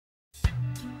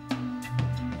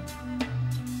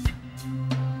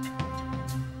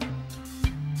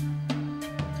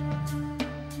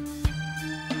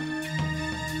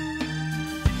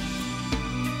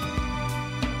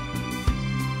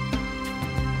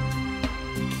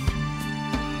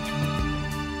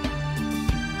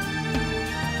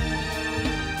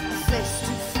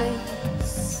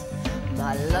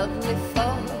lovely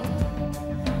fall,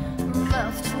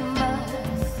 mouth to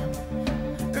mouth,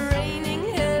 raining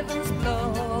heavens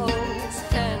blows,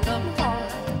 hand on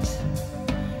heart,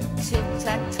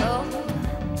 tic-tac-toe,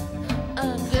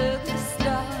 under the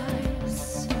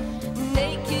stars,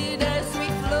 naked as we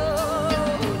flow,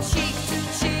 cheek to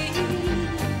cheek,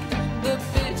 the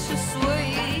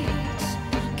bittersweet,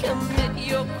 commit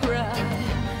your crime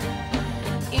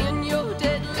in your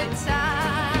deadly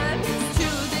time. It's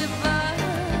too divine.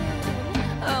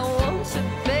 I want to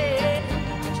bed,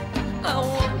 I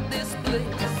want this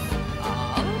bliss.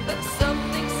 Oh, but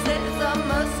something says I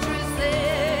must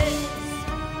resist.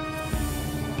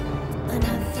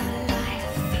 Another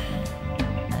life,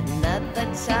 another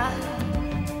time.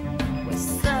 We're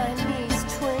Siamese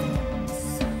twins,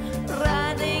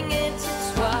 riding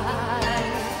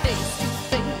intertwined, face to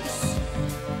face,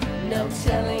 no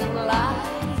telling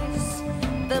lies.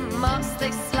 The mask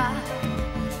they slide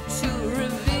to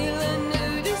reveal a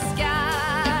new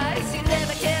disguise. You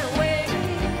never can win,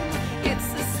 it's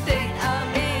the state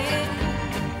I'm in.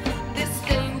 This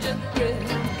danger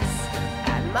thrills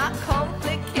and my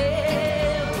conflict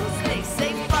kills. They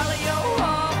say follow your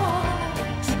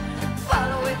heart,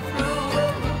 follow it through.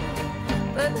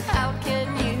 But how can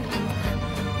you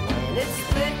when it's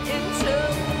split into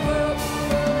worlds?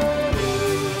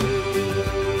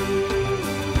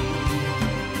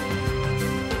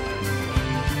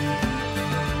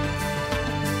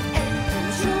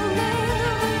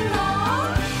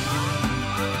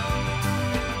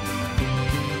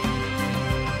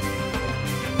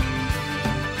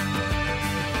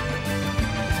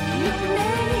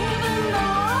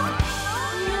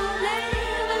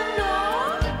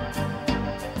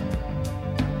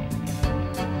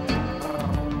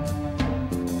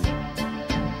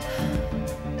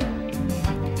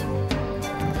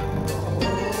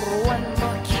 One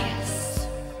more kiss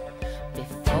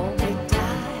before we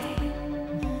die,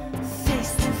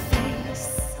 face to face,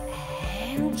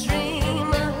 and dream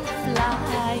of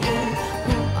flying.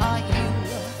 Who are you?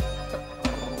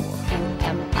 Who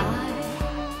am I?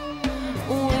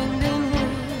 Wind and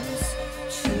winds,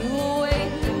 two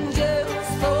angels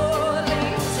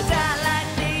falling to die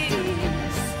like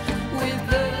this. With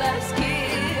the last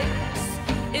kiss,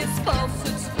 it's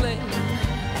falsehood's flame,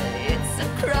 and it's a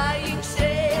crying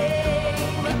shame.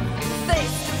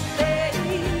 Face to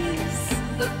face,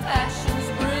 the passions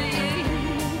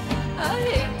breathe. I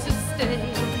hate to stay,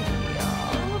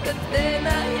 oh, but there